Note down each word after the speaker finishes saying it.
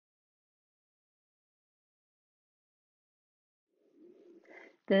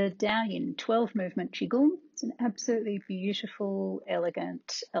The Daoyin 12 movement Qigong. It's an absolutely beautiful,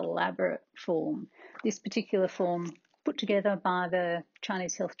 elegant, elaborate form. This particular form put together by the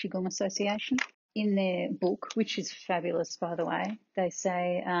Chinese Health Qigong Association. In their book, which is fabulous, by the way, they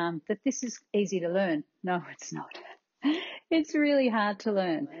say that this is easy to learn. No, it's not. It's really hard to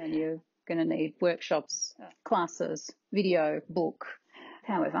learn, and you're going to need workshops, classes, video, book.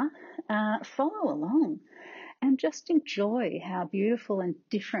 However, follow along and just enjoy how beautiful and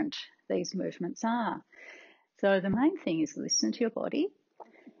different these movements are. So the main thing is listen to your body,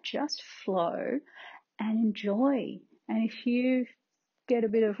 just flow and enjoy. And if you get a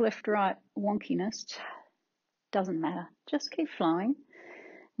bit of left-right wonkiness, doesn't matter. Just keep flowing.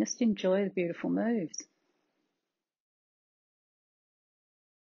 Just enjoy the beautiful moves.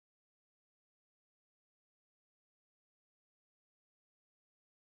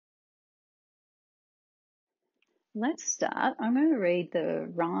 Let's start. I'm going to read the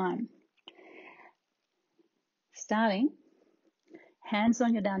rhyme. Starting, hands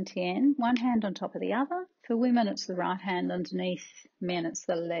on your dantian, one hand on top of the other. For women, it's the right hand underneath. Men, it's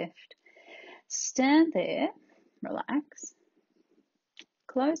the left. Stand there, relax.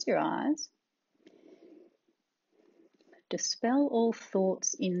 Close your eyes. Dispel all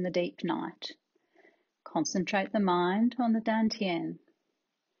thoughts in the deep night. Concentrate the mind on the dantian.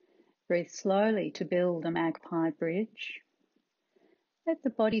 Breathe slowly to build a magpie bridge. Let the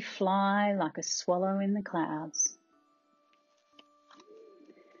body fly like a swallow in the clouds.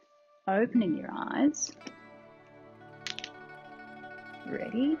 Opening your eyes.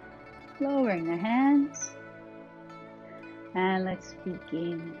 Ready? Lowering the hands. And let's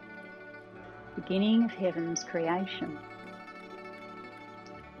begin. Beginning of heaven's creation.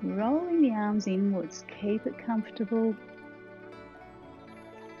 Rolling the arms inwards, keep it comfortable.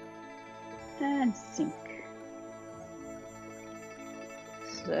 And sink.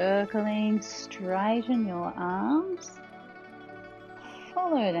 Circling, straighten your arms.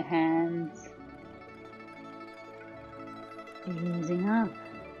 Follow the hands. Easing up.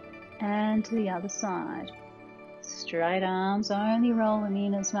 And to the other side. Straight arms, only roll them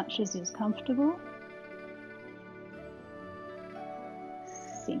in as much as is comfortable.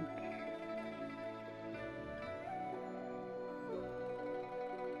 Sink.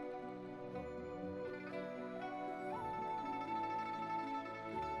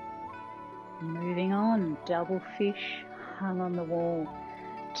 Moving on, double fish hung on the wall.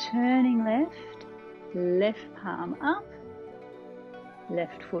 Turning left, left palm up,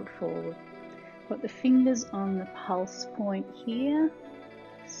 left foot forward. Put the fingers on the pulse point here.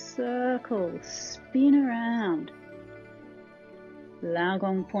 Circle, spin around.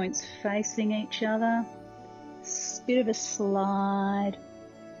 Laogong points facing each other. Bit of a slide.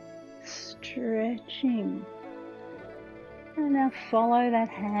 Stretching. And now follow that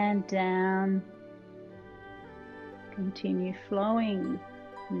hand down. Continue flowing.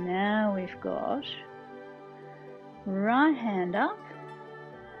 Now we've got right hand up,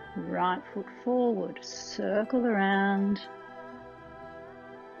 right foot forward, circle around,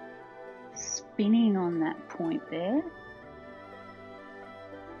 spinning on that point there.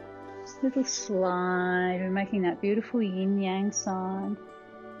 Little slide, we're making that beautiful yin-yang sign.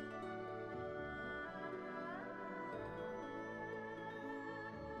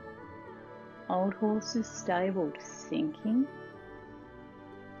 Old horses stabled, sinking.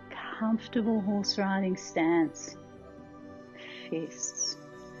 Comfortable horse riding stance. Fists.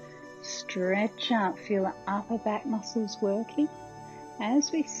 Stretch up, feel the upper back muscles working.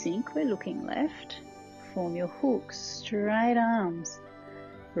 As we sink, we're looking left. Form your hooks, straight arms.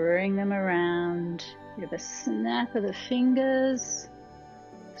 Bring them around. Bit of a snap of the fingers.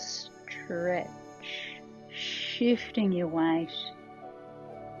 Stretch. Shifting your weight.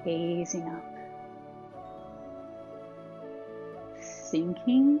 Easing up.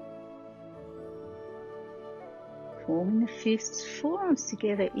 Sinking. Forming the fists, forearms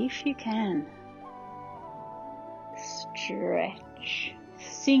together if you can. Stretch.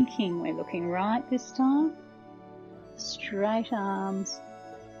 Sinking, we're looking right this time. Straight arms.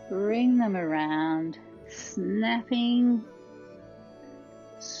 Bring them around. Snapping.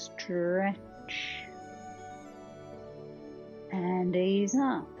 Stretch. And ease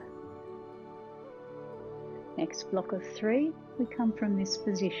up. Next block of 3, we come from this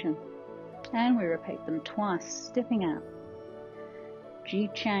position. And we repeat them twice, stepping out. Ji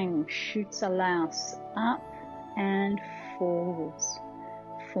Chang shoots a louse up and forwards,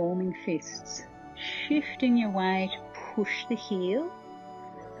 forming fists. Shifting your weight, push the heel.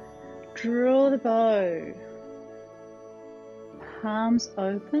 Draw the bow. Palms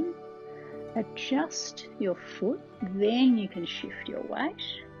open. Adjust your foot, then you can shift your weight.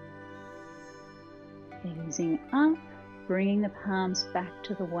 Easing up, bringing the palms back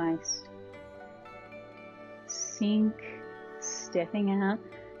to the waist. Sink, stepping out,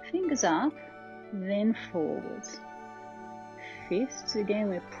 fingers up, then forwards. Fists, again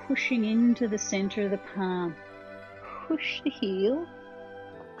we're pushing into the center of the palm. Push the heel,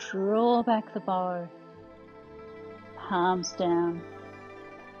 draw back the bow, palms down.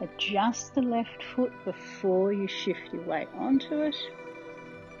 Adjust the left foot before you shift your weight onto it.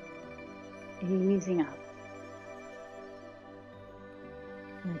 Easing up.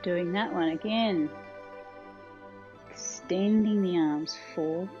 We're doing that one again. Extending the arms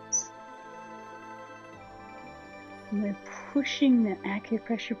forwards. And we're pushing the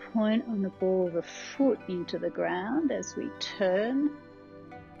acupressure point on the ball of the foot into the ground as we turn.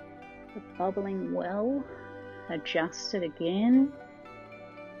 The bubbling well. Adjust it again.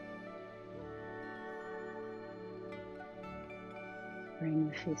 Bring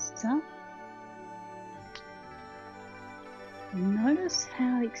the fists up. Notice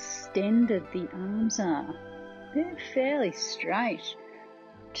how extended the arms are. They're fairly straight.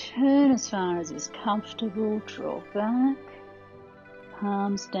 Turn as far as is comfortable, draw back,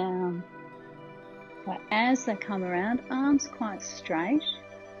 palms down. So as they come around, arms quite straight,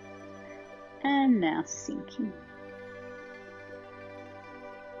 and now sinking.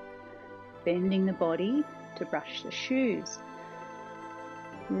 Bending the body to brush the shoes.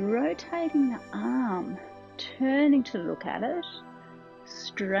 Rotating the arm, turning to look at it.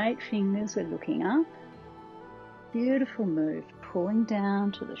 Straight fingers, we're looking up. Beautiful move, pulling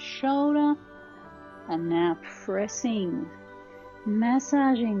down to the shoulder and now pressing,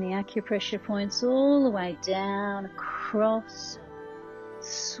 massaging the acupressure points all the way down, across,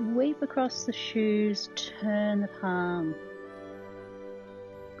 sweep across the shoes, turn the palm,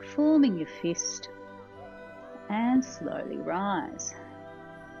 forming your fist and slowly rise.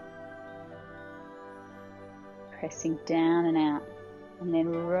 Pressing down and out and then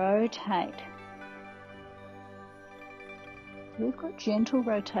rotate. We've got gentle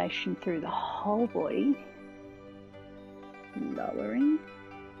rotation through the whole body. Lowering,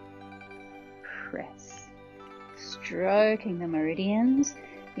 press, stroking the meridians.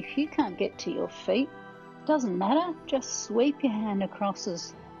 If you can't get to your feet, doesn't matter, just sweep your hand across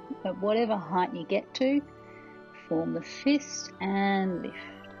at whatever height you get to. Form the fist and lift.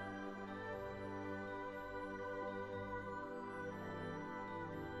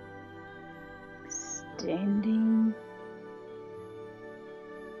 Extending.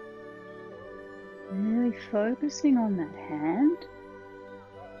 Really focusing on that hand.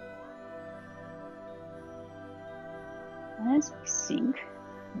 As we sink,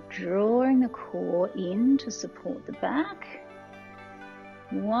 drawing the core in to support the back.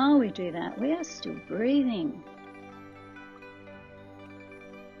 While we do that, we are still breathing.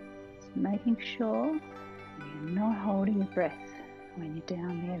 Just making sure you're not holding your breath when you're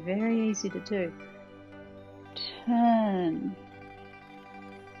down there. Very easy to do. Turn.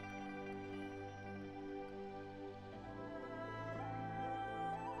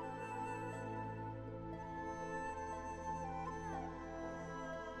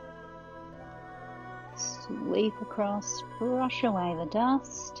 Sweep across, brush away the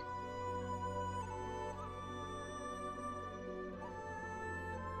dust.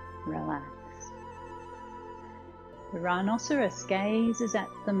 Relax. The rhinoceros gazes at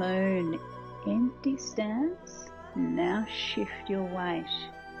the moon. Empty stance. Now shift your weight.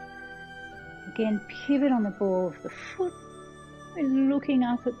 Again, pivot on the ball of the foot. We're looking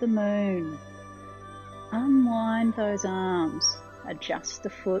up at the moon. Unwind those arms. Adjust the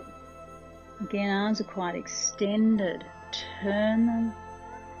foot. Again, arms are quite extended. Turn them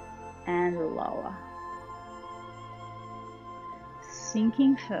and lower.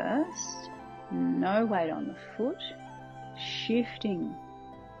 Sinking first. No weight on the foot. Shifting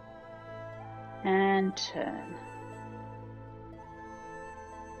and turn.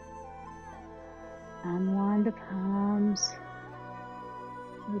 Unwind the palms.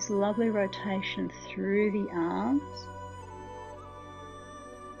 This lovely rotation through the arms.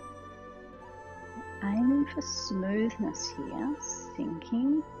 Aiming for smoothness here,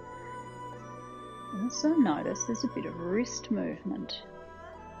 sinking. Also notice there's a bit of wrist movement.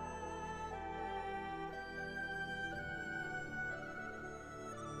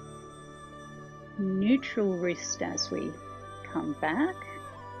 Neutral wrist as we come back.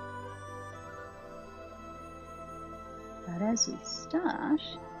 But as we start,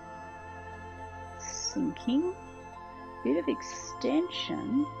 sinking, bit of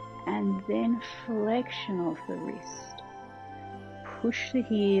extension and then flexion of the wrist. Push the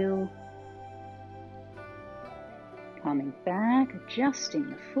heel, Coming back, adjusting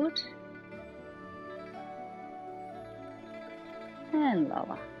the foot and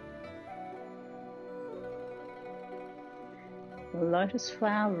lower. The lotus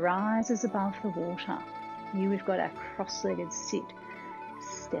flower rises above the water. Here we've got our cross-legged sit.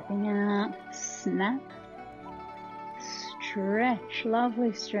 Stepping out, snap, stretch,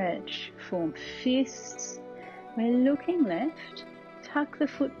 lovely stretch. Form fists. We're looking left. Tuck the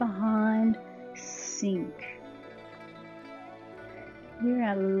foot behind, sink. Here are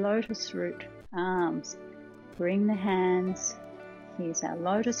our lotus root arms. Bring the hands. Here's our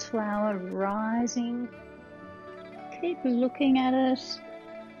lotus flower rising. Keep looking at it.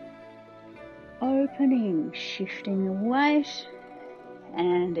 Opening, shifting the weight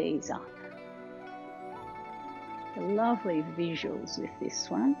and ease up. The lovely visuals with this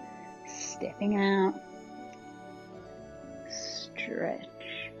one. Stepping out.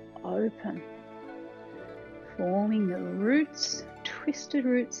 Stretch, open. Forming the roots, twisted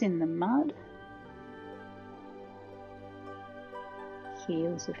roots in the mud.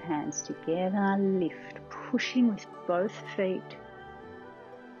 Heels of hands together, lift, pushing with both feet.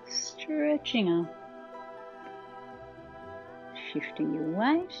 Stretching up. Shifting your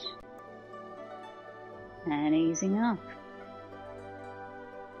weight and easing up.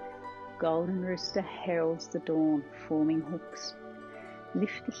 Golden rooster heralds the dawn, forming hooks.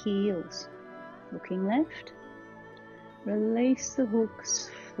 Lift the heels, looking left. Release the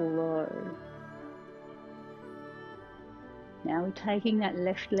hooks, flow. Now we're taking that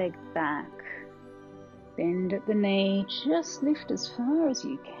left leg back. Bend at the knee, just lift as far as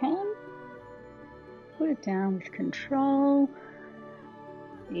you can. Put it down with control.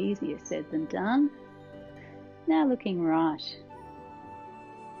 Easier said than done. Now looking right.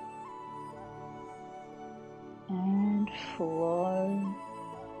 And flow.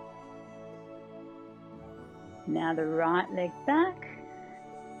 Now the right leg back.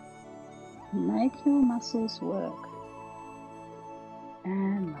 Make your muscles work.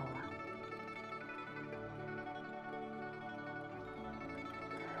 And lower.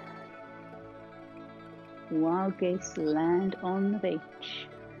 Wild geese land on the beach.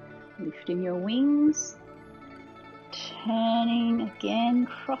 Lifting your wings. Turning again,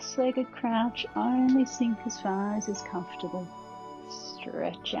 cross-legged crouch. Only sink as far as is comfortable.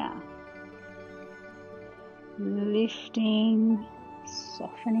 Stretch out. Lifting,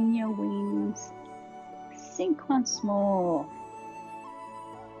 softening your wings. Sink once more.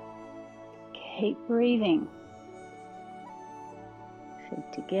 Keep breathing.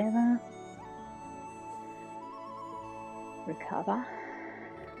 Feet together. Recover.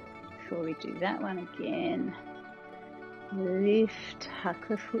 Before we do that one again, lift, tuck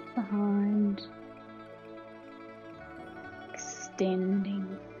the foot behind.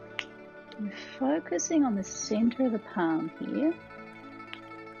 Extending. We're focusing on the center of the palm here.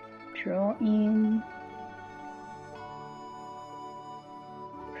 Draw in.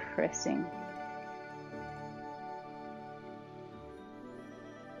 Pressing.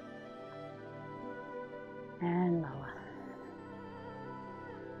 And lower.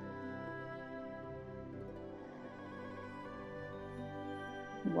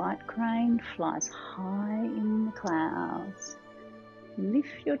 White crane flies high in the clouds.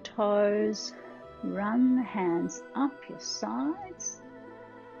 Lift your toes, run the hands up your sides,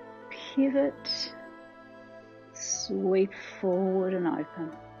 pivot, sweep forward and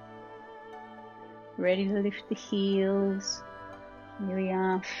open. Ready to lift the heels. Here we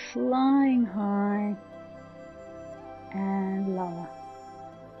are, flying high and lower.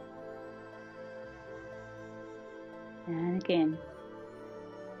 And again.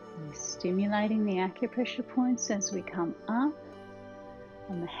 We're stimulating the acupressure points as we come up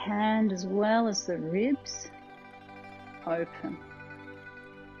on the hand as well as the ribs. Open.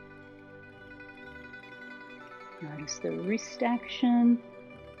 Notice the wrist action,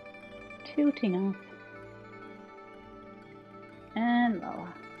 tilting up and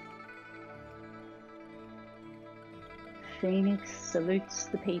lower. Phoenix salutes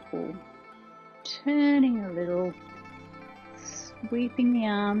the people, turning a little. Sweeping the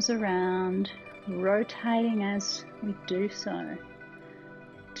arms around, rotating as we do so.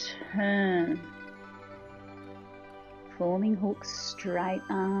 Turn. Forming hooks, straight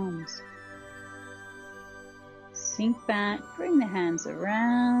arms. Sink back, bring the hands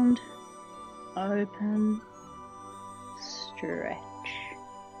around, open, stretch.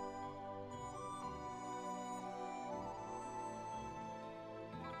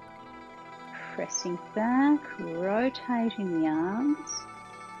 Pressing back, rotating the arms.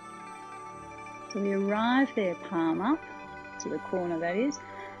 So we arrive there, palm up to the corner that is,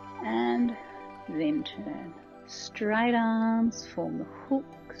 and then turn. Straight arms form the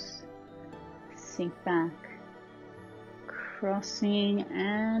hooks. Sink back. Crossing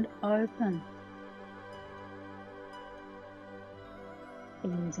and open.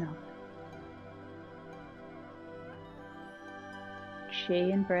 Ease up.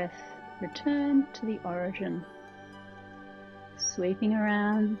 Qi and breath return to the origin. Sweeping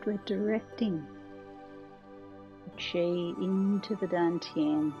around, we're directing the Qi into the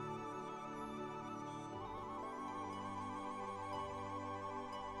Dantian.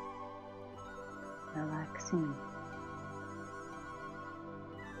 Relaxing.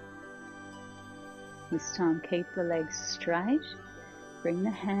 This time keep the legs straight. Bring the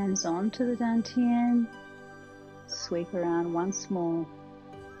hands onto the Dantian. Sweep around once more.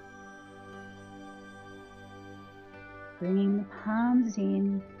 Bringing the palms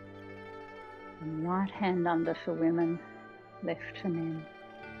in. And right hand under for women, left for men.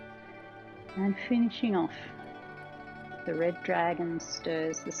 And finishing off, the red dragon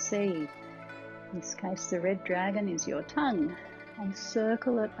stirs the sea. In this case, the red dragon is your tongue, and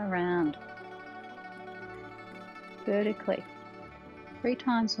circle it around vertically. 3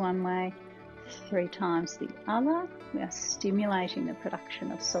 times one way, 3 times the other. We are stimulating the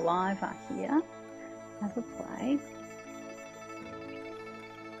production of saliva here as a play.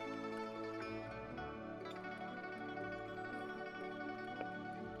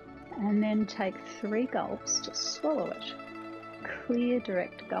 And then take 3 gulps to swallow it. Clear,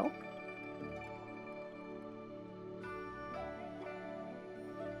 direct gulp.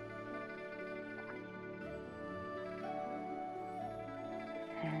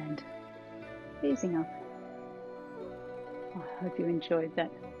 And easing up. I hope you enjoyed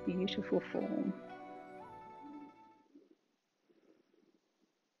that beautiful form.